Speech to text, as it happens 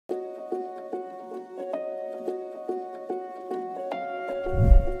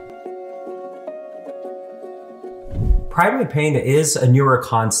Primary pain is a newer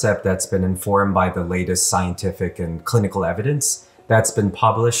concept that's been informed by the latest scientific and clinical evidence that's been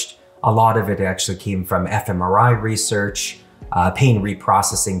published. A lot of it actually came from FMRI research, pain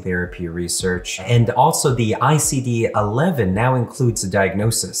reprocessing therapy research, and also the ICD-11 now includes the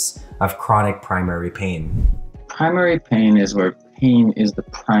diagnosis of chronic primary pain. Primary pain is where pain is the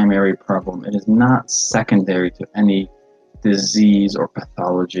primary problem. It is not secondary to any disease or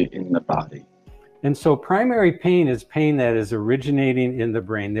pathology in the body. And so primary pain is pain that is originating in the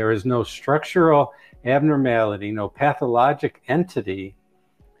brain. There is no structural abnormality, no pathologic entity,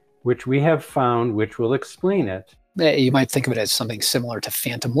 which we have found, which will explain it. You might think of it as something similar to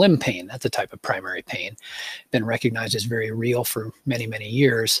phantom limb pain. That's a type of primary pain, been recognized as very real for many, many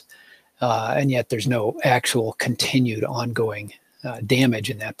years. And yet there's no actual continued ongoing damage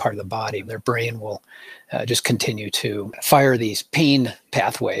in that part of the body. Their brain will just continue to fire these pain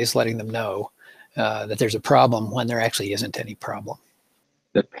pathways, letting them know that there's a problem when there actually isn't any problem.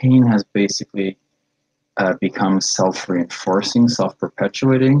 The pain has basically become self-reinforcing,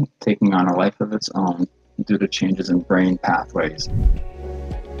 self-perpetuating, taking on a life of its own due to changes in brain pathways.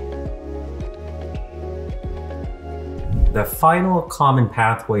 The final common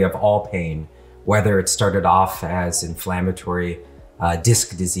pathway of all pain, whether it started off as inflammatory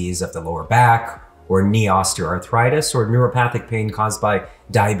disc disease of the lower back, or knee osteoarthritis, or neuropathic pain caused by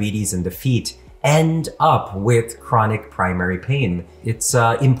diabetes in the feet, end up with chronic primary pain. It's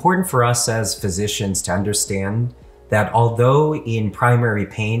important for us as physicians to understand that although in primary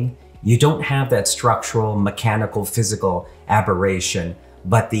pain, you don't have that structural, mechanical, physical aberration,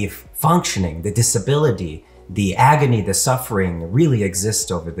 but the functioning, the disability, the agony, the suffering really exists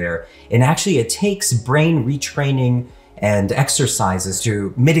over there. And actually it takes brain retraining and exercises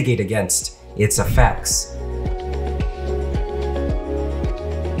to mitigate against its effects.